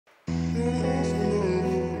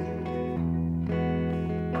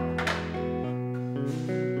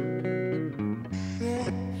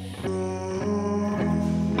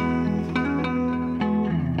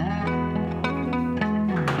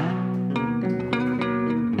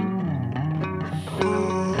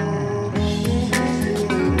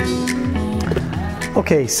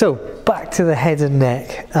Okay, so back to the head and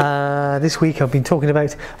neck. This week I've been talking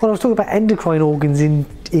about, well, I was talking about endocrine organs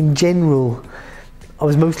in general. I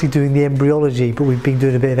was mostly doing the embryology, but we've been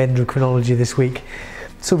doing a bit of endocrinology this week.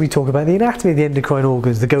 So we talk about the anatomy of the endocrine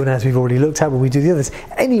organs, the gonads we've already looked at when we do the others.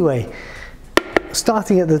 Anyway,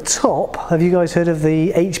 starting at the top, have you guys heard of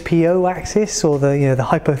the HPO axis, or the the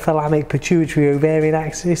hypothalamic pituitary ovarian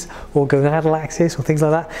axis, or gonadal axis, or things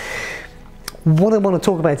like that? What I want to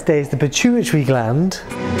talk about today is the pituitary gland,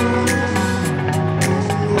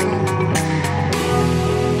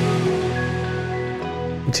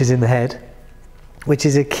 which is in the head, which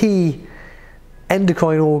is a key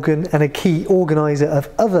endocrine organ and a key organizer of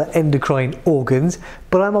other endocrine organs,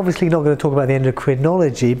 but I'm obviously not going to talk about the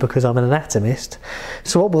endocrinology because I'm an anatomist.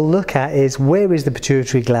 So what we'll look at is, where is the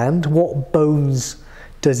pituitary gland, what bones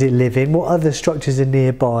does it live in, what other structures are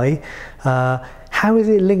nearby, how is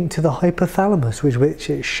it linked to the hypothalamus, with which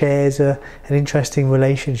it shares an interesting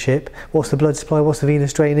relationship, what's the blood supply, what's the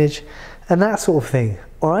venous drainage, and that sort of thing.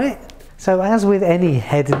 Alright? So as with any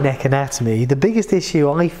head and neck anatomy, the biggest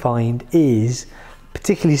issue I find is,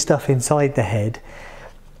 particularly stuff inside the head,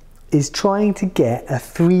 is trying to get a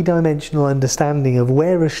three-dimensional understanding of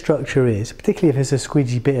where a structure is, particularly if it's a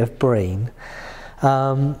squidgy bit of brain,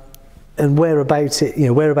 and whereabouts it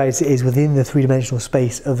is within the three-dimensional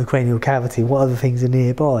space of the cranial cavity, what other things are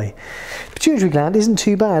nearby. Pituitary gland isn't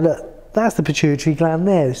too bad. Look, that's the pituitary gland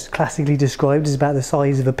there. It's classically described as about the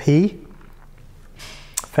size of a pea.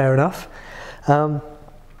 Fair enough.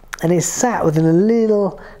 And it's sat within a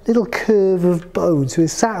little curve of bone, so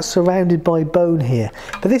it's sat surrounded by bone here.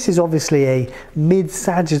 But this is obviously a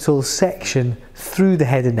mid-sagittal section through the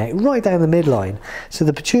head and neck, right down the midline. So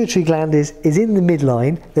the pituitary gland is in the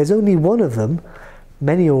midline. There's only one of them.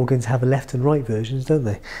 Many organs have a left and right versions, don't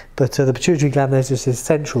they? But the pituitary gland, there's just a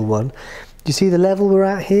central one. Do you see the level we're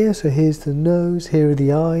at here? So here's the nose, here are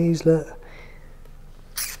the eyes, look.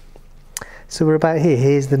 So we're about here.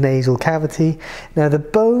 Here's the nasal cavity. Now the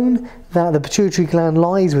bone that the pituitary gland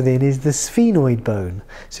lies within is the sphenoid bone.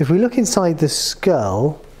 So if we look inside the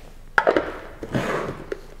skull,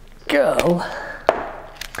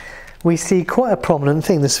 we see quite a prominent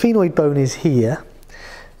thing. The sphenoid bone is here,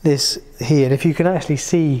 this here, and if you can actually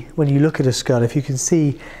see, when you look at a skull, if you can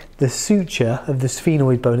see the suture of the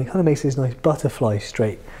sphenoid bone, it kind of makes this nice butterfly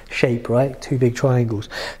straight shape, right? Two big triangles.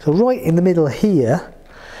 So right in the middle here,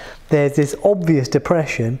 there's this obvious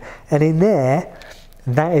depression, and in there,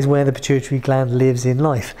 that is where the pituitary gland lives in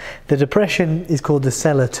life. The depression is called the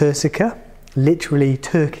sella turcica, literally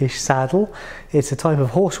Turkish saddle. It's a type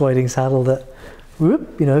of horse riding saddle that,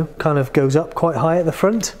 kind of goes up quite high at the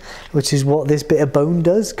front, which is what this bit of bone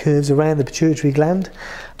does, curves around the pituitary gland.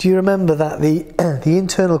 Do you remember that the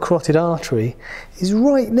internal carotid artery is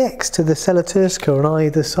right next to the sella turcica on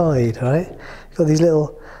either side, right? You've got these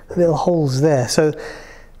little holes there. So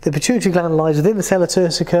the pituitary gland lies within the sella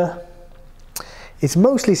turcica. It's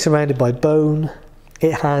mostly surrounded by bone.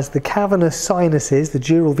 It has the cavernous sinuses, the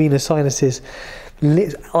dural venous sinuses,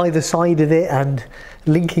 either side of it and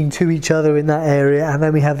linking to each other in that area, and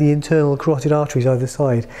then we have the internal carotid arteries either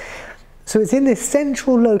side. So it's in this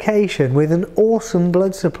central location with an awesome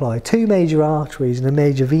blood supply, two major arteries and a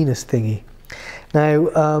major venous thingy. Now,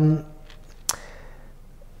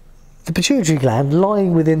 the pituitary gland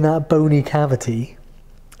lying within that bony cavity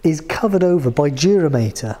is covered over by dura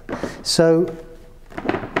mater. So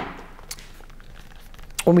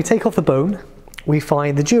when we take off the bone, we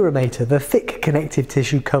find the dura mater, the thick connective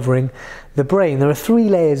tissue covering the brain. There are three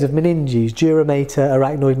layers of meninges: dura mater,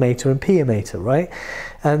 arachnoid mater, and pia mater, right?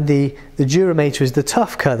 And the dura mater is the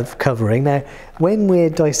tough covering. Now, when we're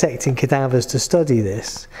dissecting cadavers to study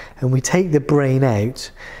this, and we take the brain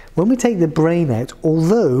out,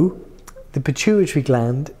 although the pituitary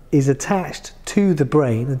gland is attached to the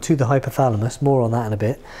brain and to the hypothalamus, more on that in a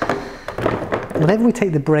bit, whenever we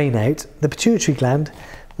take the brain out, the pituitary gland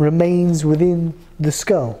remains within the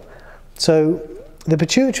skull. So the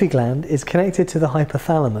pituitary gland is connected to the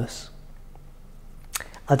hypothalamus.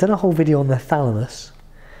 I've done a whole video on the thalamus.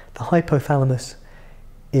 The hypothalamus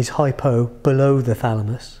is hypo, below the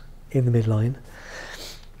thalamus, in the midline.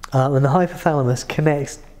 And the hypothalamus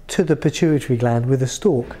connects to the pituitary gland with a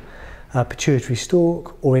stalk. Pituitary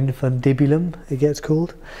stalk, or infundibulum it gets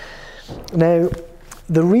called. Now,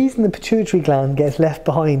 the reason the pituitary gland gets left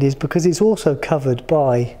behind is because it's also covered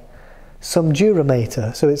by some dura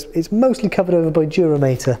mater. So it's mostly covered over by dura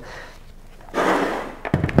mater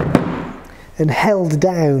and held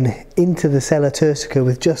down into the sella turcica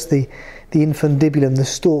with just the infundibulum, the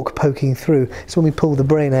stalk, poking through. So when we pull the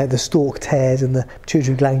brain out, the stalk tears and the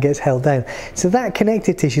pituitary gland gets held down. So that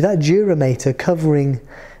connective tissue, that dura mater covering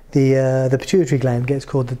the pituitary gland gets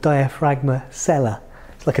called the diaphragma sella.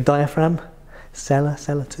 It's like a diaphragm, sella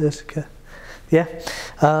turcica. Yeah.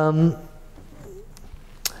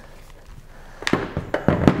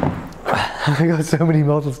 I've got so many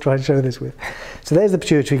models to try and show this with. So there's the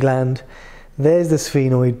pituitary gland, there's the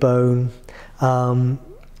sphenoid bone,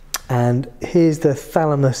 and here's the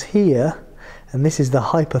thalamus here, and this is the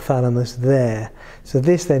hypothalamus there. So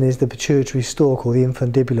this then is the pituitary stalk, or the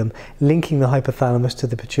infundibulum, linking the hypothalamus to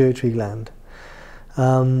the pituitary gland.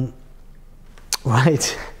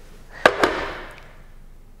 Right.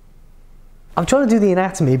 I'm trying to do the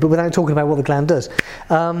anatomy, but without talking about what the gland does.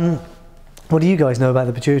 What do you guys know about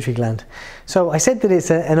the pituitary gland? So I said that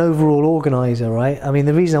it's an overall organizer, right? I mean,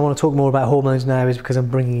 the reason I want to talk more about hormones now is because I'm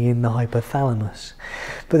bringing in the hypothalamus.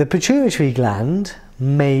 But the pituitary gland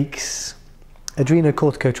makes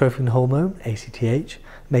adrenocorticotrophin hormone, ACTH,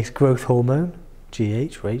 makes growth hormone,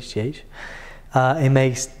 GH or HGH. It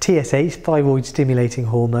makes TSH, thyroid stimulating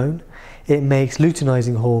hormone. It makes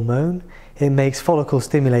luteinizing hormone. It makes follicle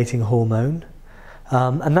stimulating hormone.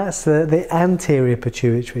 And that's the anterior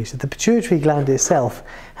pituitary. So the pituitary gland itself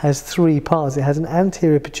has three parts. It has an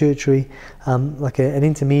anterior pituitary, like an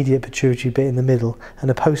intermediate pituitary bit in the middle, and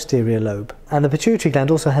a posterior lobe. And the pituitary gland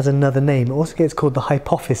also has another name. It also gets called the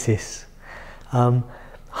hypophysis.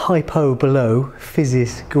 Hypo, below,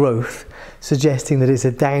 physis, growth, suggesting that it's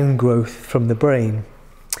a downgrowth from the brain.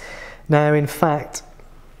 Now, in fact,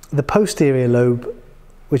 the posterior lobe,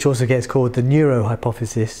 which also gets called the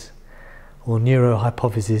neurohypophysis, or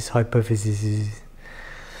hypophysis,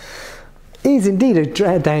 is indeed a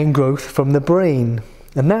downgrowth from the brain,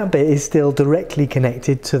 and that bit is still directly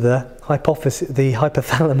connected to the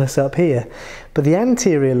hypothalamus up here. But the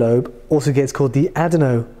anterior lobe, also gets called the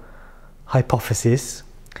adenohypophysis,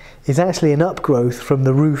 is actually an upgrowth from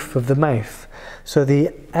the roof of the mouth. So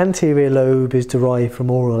the anterior lobe is derived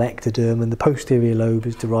from oral ectoderm, and the posterior lobe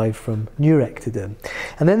is derived from neuroectoderm.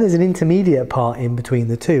 And then there's an intermediate part in between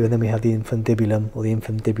the two, and then we have the infundibulum, or the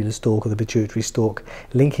infundibular stalk, or the pituitary stalk,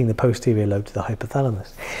 linking the posterior lobe to the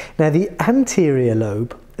hypothalamus. Now, the anterior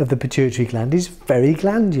lobe of the pituitary gland is very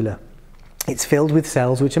glandular. It's filled with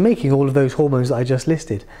cells which are making all of those hormones that I just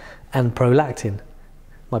listed, and prolactin.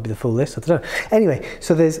 Might be the full list, I don't know. Anyway,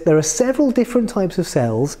 so there are several different types of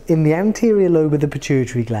cells in the anterior lobe of the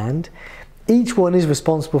pituitary gland. Each one is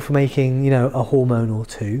responsible for making, a hormone or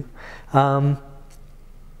two. And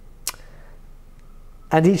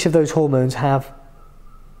each of those hormones have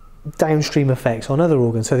downstream effects on other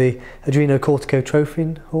organs. So the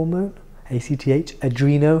adrenocorticotrophin hormone, ACTH,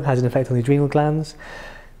 adreno, has an effect on the adrenal glands.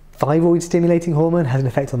 Thyroid stimulating hormone has an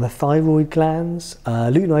effect on the thyroid glands.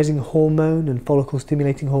 Luteinizing hormone and follicle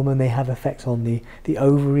stimulating hormone, they have effects on the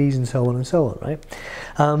ovaries, and so on, right?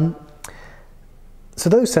 So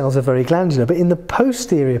those cells are very glandular, but in the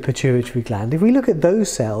posterior pituitary gland, if we look at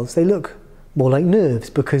those cells, they look more like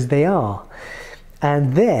nerves, because they are.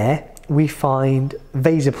 And there we find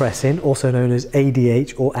vasopressin, also known as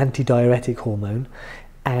ADH, or antidiuretic hormone,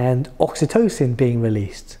 and oxytocin being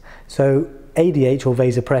released. So ADH, or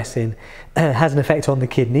vasopressin, has an effect on the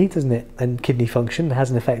kidney, doesn't it? And kidney function,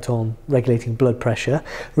 has an effect on regulating blood pressure,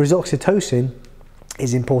 whereas oxytocin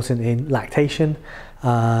is important in lactation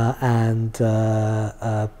and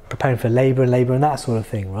preparing for labour and that sort of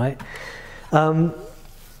thing, right? Now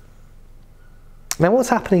what's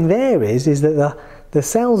happening there is that the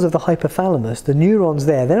cells of the hypothalamus, the neurons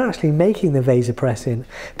there, they're actually making the vasopressin,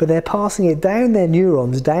 but they're passing it down their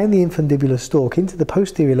neurons, down the infundibular stalk, into the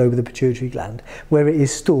posterior lobe of the pituitary gland, where it is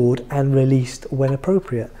stored and released when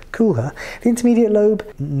appropriate. Cool, huh? The intermediate lobe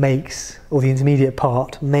makes, or the intermediate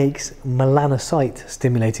part, makes melanocyte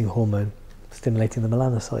stimulating hormone, stimulating the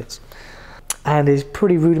melanocytes, and is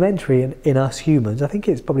pretty rudimentary in us humans. I think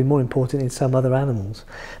it's probably more important in some other animals.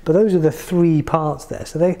 But those are the three parts there.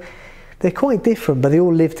 So they're quite different, but they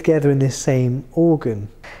all live together in this same organ.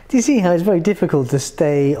 Do you see how it's very difficult to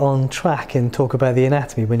stay on track and talk about the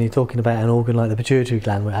anatomy when you're talking about an organ like the pituitary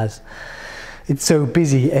gland, whereas it's so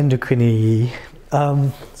busy endocrine-y?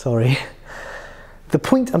 Sorry. The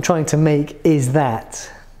point I'm trying to make is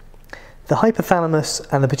that the hypothalamus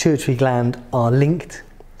and the pituitary gland are linked,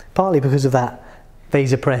 partly because of that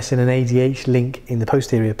vasopressin and ADH link in the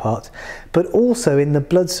posterior part, but also in the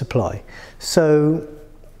blood supply. So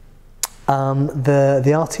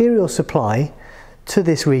the arterial supply to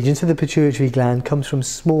this region, to the pituitary gland, comes from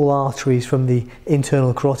small arteries from the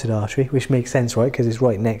internal carotid artery, which makes sense, right, because it's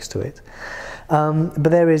right next to it. But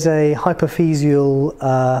there is a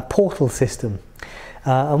hypophyseal portal system,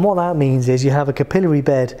 and what that means is you have a capillary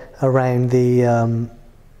bed around the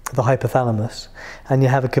hypothalamus, and you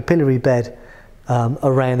have a capillary bed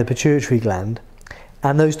around the pituitary gland,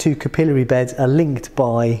 and those two capillary beds are linked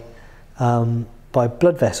by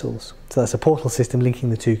blood vessels. So that's a portal system linking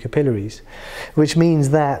the two capillaries, which means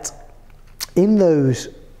that in those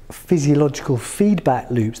physiological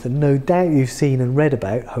feedback loops that no doubt you've seen and read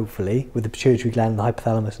about, hopefully, with the pituitary gland, the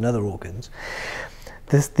hypothalamus and other organs,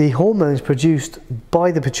 the hormones produced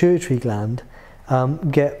by the pituitary gland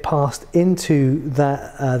get passed into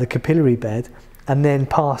the capillary bed, and then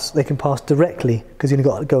they can pass directly, because you've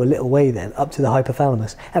got to go a little way then, up to the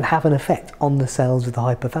hypothalamus and have an effect on the cells of the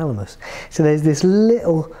hypothalamus. So there's this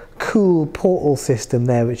little cool portal system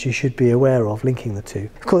there which you should be aware of, linking the two.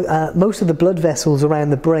 Of course, most of the blood vessels around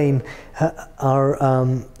the brain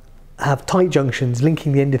have tight junctions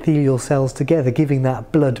linking the endothelial cells together, giving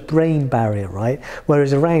that blood-brain barrier, right?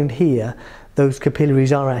 Whereas around here, those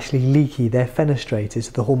capillaries are actually leaky, they're fenestrated,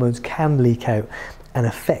 so the hormones can leak out and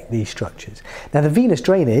affect these structures. Now the venous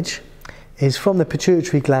drainage is from the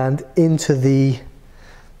pituitary gland into the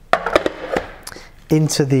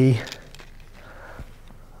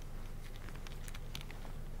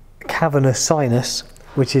cavernous sinus,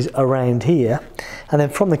 which is around here, and then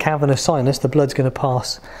from the cavernous sinus the blood's going to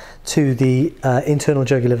pass to the internal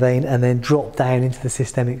jugular vein and then drop down into the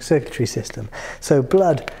systemic circulatory system. So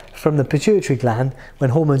blood from the pituitary gland,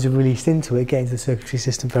 when hormones are released into it, get into the circulatory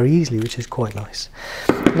system very easily, which is quite nice.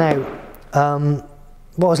 Now,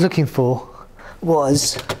 what I was looking for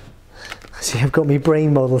was, see, I've got my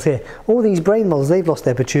brain models here. All these brain models, they've lost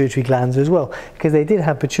their pituitary glands as well, because they did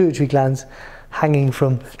have pituitary glands hanging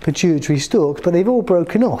from pituitary stalks, but they've all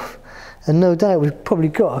broken off. And no doubt we've probably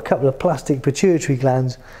got a couple of plastic pituitary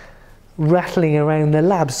glands rattling around the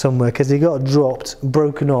lab somewhere because they got dropped,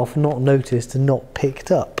 broken off, not noticed and not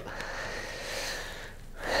picked up.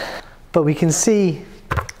 But we can see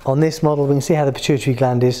on this model, we can see how the pituitary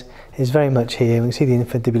gland is very much here. We can see the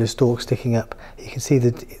infundibular stalk sticking up. You can see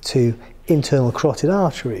the two internal carotid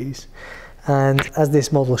arteries. And as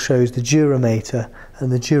this model shows the dura mater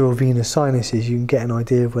and the dural venous sinuses, you can get an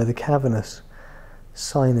idea of where the cavernous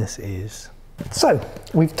sinus is. So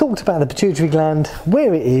we've talked about the pituitary gland,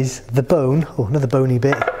 where it is, the bone, or another bony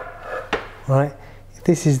bit, right?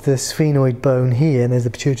 This is the sphenoid bone here, and there's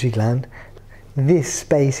the pituitary gland. This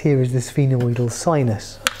space here is the sphenoidal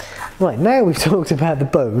sinus. Right, now we've talked about the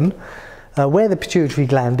bone, where the pituitary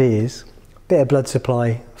gland is, bit of blood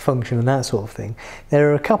supply, function and that sort of thing.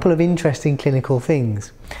 There are a couple of interesting clinical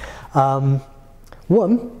things.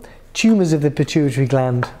 One, tumours of the pituitary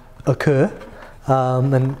gland occur,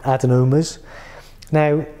 and adenomas.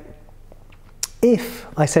 Now, if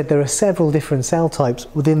I said there are several different cell types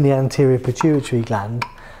within the anterior pituitary gland,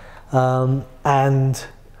 and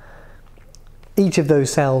each of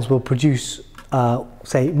those cells will produce,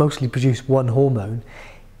 mostly produce one hormone,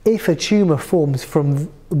 if a tumour forms from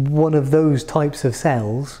one of those types of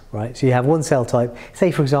cells, right, so you have one cell type, say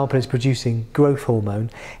for example it's producing growth hormone,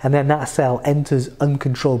 and then that cell enters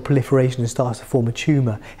uncontrolled proliferation and starts to form a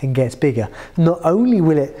tumour and gets bigger. Not only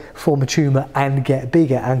will it form a tumour and get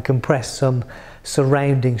bigger and compress some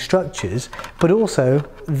surrounding structures, but also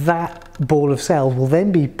that ball of cells will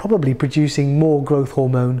then be probably producing more growth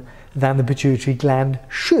hormone than the pituitary gland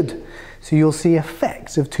should. So you'll see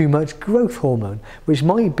effects of too much growth hormone, which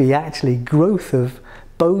might be actually growth of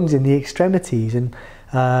bones in the extremities. And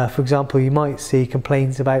for example, you might see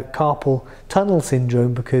complaints about carpal tunnel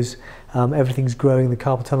syndrome because everything's growing, the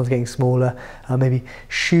carpal tunnel's getting smaller, maybe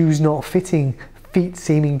shoes not fitting, feet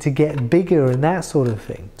seeming to get bigger and that sort of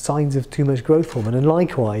thing. Signs of too much growth hormone. And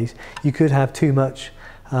likewise, you could have too much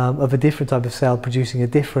of a different type of cell producing a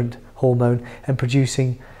different hormone and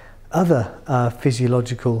producing other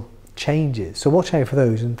physiological changes. So watch out for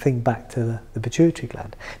those and think back to the pituitary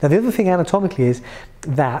gland. Now the other thing anatomically is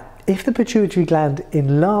that if the pituitary gland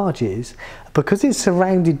enlarges, because it's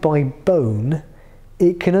surrounded by bone,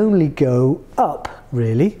 it can only go up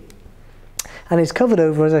really. And it's covered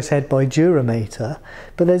over, as I said, by dura mater,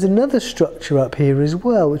 but there's another structure up here as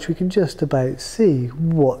well which we can just about see.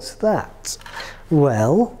 What's that?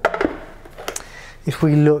 Well, if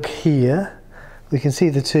we look here, we can see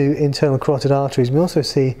the two internal carotid arteries. We also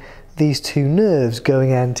see these two nerves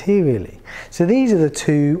going anteriorly. So these are the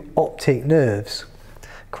two optic nerves.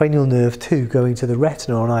 Cranial nerve 2 going to the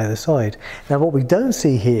retina on either side. Now what we don't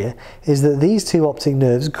see here is that these two optic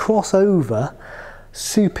nerves cross over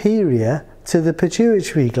superior to the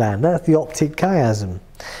pituitary gland. That's the optic chiasm.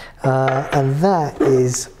 And that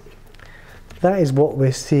is what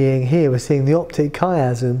we're seeing here. We're seeing the optic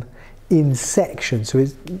chiasm in section, so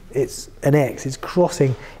it's an X, it's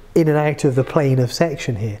crossing in and out of the plane of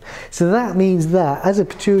section here. So that means that as a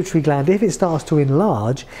pituitary gland, if it starts to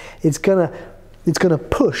enlarge, it's going to it's going to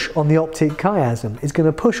push on the optic chiasm. It's going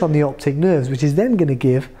to push on the optic nerves, which is then going to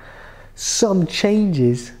give some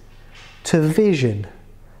changes to vision.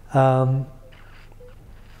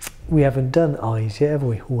 We haven't done eyes yet, have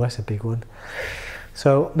we? Oh, that's a big one.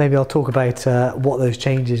 So maybe I'll talk about what those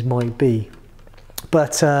changes might be.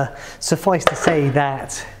 But suffice to say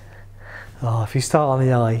that, if you start on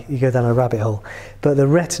the eye, you go down a rabbit hole. But the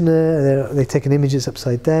retina, they take an image that's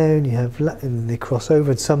upside down, you have, and they cross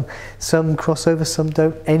over, and some cross over, some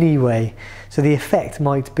don't anyway. So the effect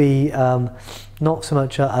might be not so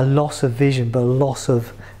much a loss of vision, but a loss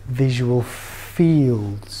of visual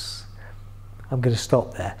fields. I'm going to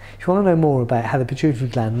stop there. If you want to know more about how the pituitary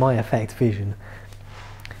gland might affect vision,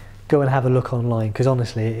 go and have a look online, because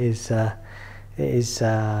honestly it is a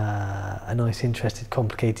nice, interesting,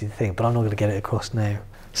 complicated thing, but I'm not going to get it across now.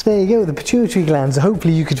 So there you go, the pituitary glands.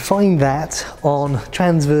 Hopefully you could find that on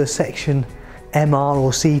transverse section MR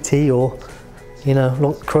or CT, or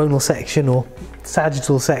coronal section or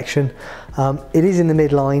sagittal section. It is in the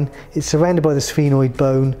midline, it's surrounded by the sphenoid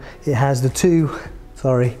bone, it has the two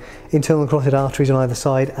internal carotid arteries on either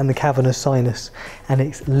side and the cavernous sinus, and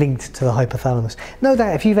it's linked to the hypothalamus. No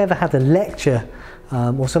doubt if you've ever had a lecture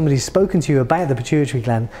or somebody's spoken to you about the pituitary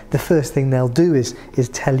gland, the first thing they'll do is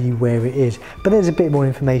tell you where it is. But there's a bit more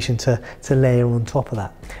information to layer on top of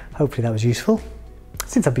that. Hopefully that was useful.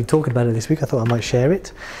 Since I've been talking about it this week, I thought I might share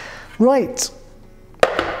it. Right.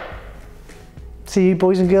 See you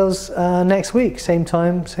boys and girls next week. Same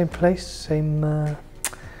time, same place, same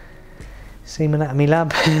anatomy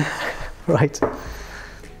lab. Right.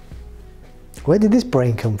 Where did this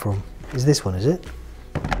brain come from? Is this one, is it?